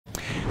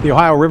The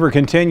Ohio River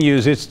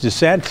continues its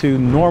descent to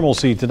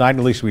normalcy tonight,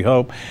 at least we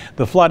hope.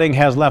 The flooding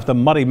has left a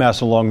muddy mess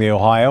along the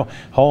Ohio.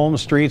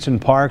 Homes, streets and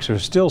parks are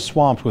still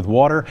swamped with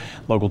water.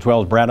 Local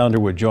 12's Brad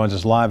Underwood joins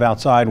us live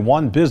outside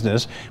one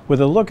business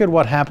with a look at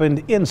what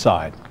happened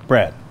inside.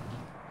 Brad.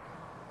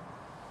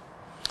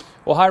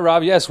 Well, hi,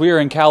 Rob. Yes, we are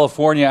in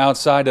California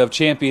outside of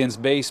Champions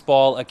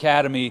Baseball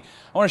Academy.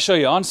 I want to show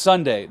you on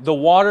Sunday, the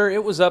water,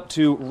 it was up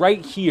to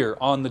right here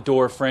on the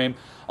door frame.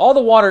 All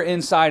the water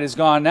inside is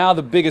gone. Now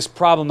the biggest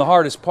problem, the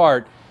hardest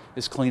part,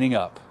 is cleaning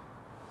up.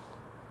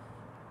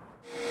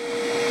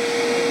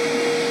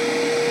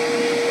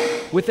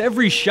 With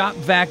every shop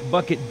vac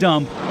bucket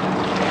dump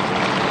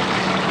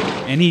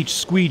and each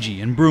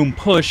squeegee and broom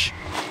push,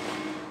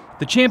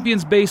 the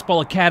Champions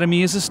Baseball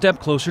Academy is a step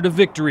closer to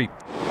victory.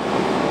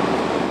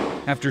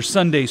 After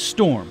Sunday's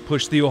storm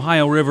pushed the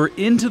Ohio River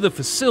into the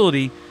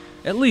facility,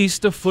 at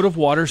least a foot of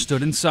water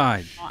stood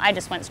inside. I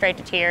just went straight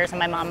to tears, and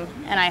my mom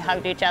and I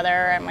hugged each other,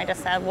 and we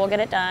just said, we'll get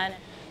it done.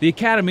 The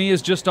academy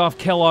is just off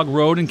Kellogg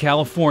Road in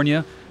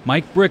California.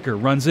 Mike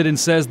Bricker runs it and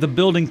says the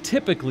building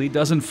typically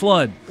doesn't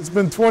flood. It's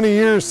been 20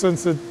 years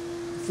since it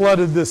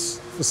flooded this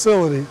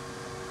facility.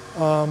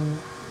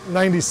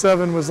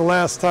 97 was the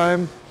last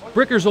time.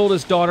 Bricker's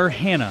oldest daughter,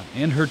 Hannah,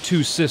 and her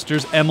two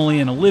sisters,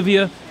 Emily and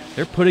Olivia,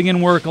 they're putting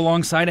in work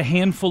alongside a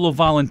handful of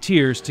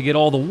volunteers to get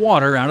all the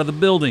water out of the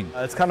building.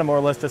 It's kind of more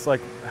or less just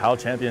like how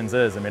Champions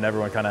is. I mean,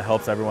 everyone kind of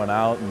helps everyone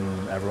out,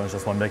 and everyone's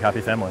just one big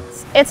happy family.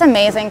 It's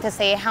amazing to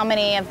see how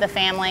many of the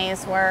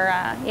families were,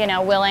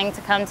 willing to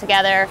come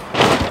together.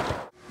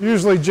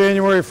 Usually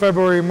January,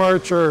 February,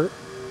 March are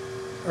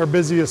our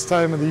busiest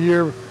time of the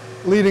year,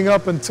 leading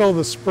up until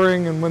the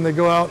spring, and when they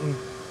go out and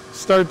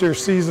start their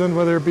season,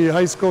 whether it be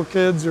high school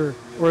kids or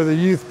the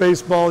youth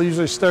baseball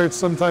usually starts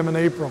sometime in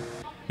April.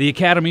 The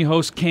academy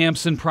hosts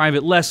camps and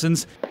private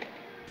lessons,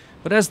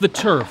 but as the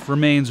turf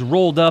remains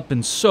rolled up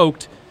and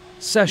soaked,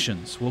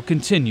 sessions will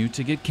continue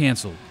to get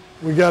canceled.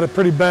 We got it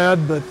pretty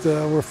bad, but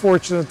we're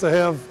fortunate to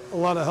have a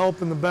lot of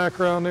help in the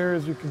background there,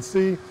 as you can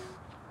see.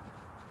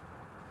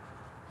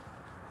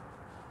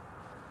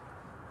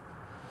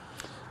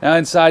 Now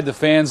inside, the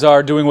fans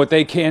are doing what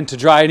they can to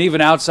dry, and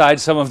even outside,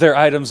 some of their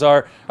items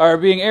are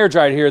being air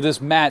dried here. This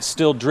mat's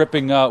still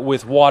dripping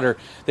with water.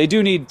 They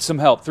do need some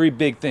help. Three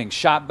big things: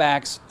 shop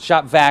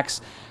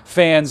vacs,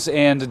 fans,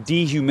 and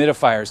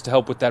dehumidifiers to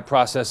help with that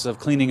process of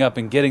cleaning up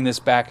and getting this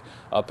back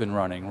up and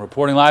running.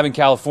 Reporting live in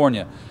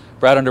California,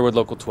 Brad Underwood,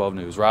 Local 12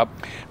 News. Rob?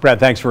 Brad,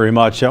 thanks very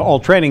much. All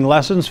training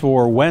lessons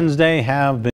for Wednesday have been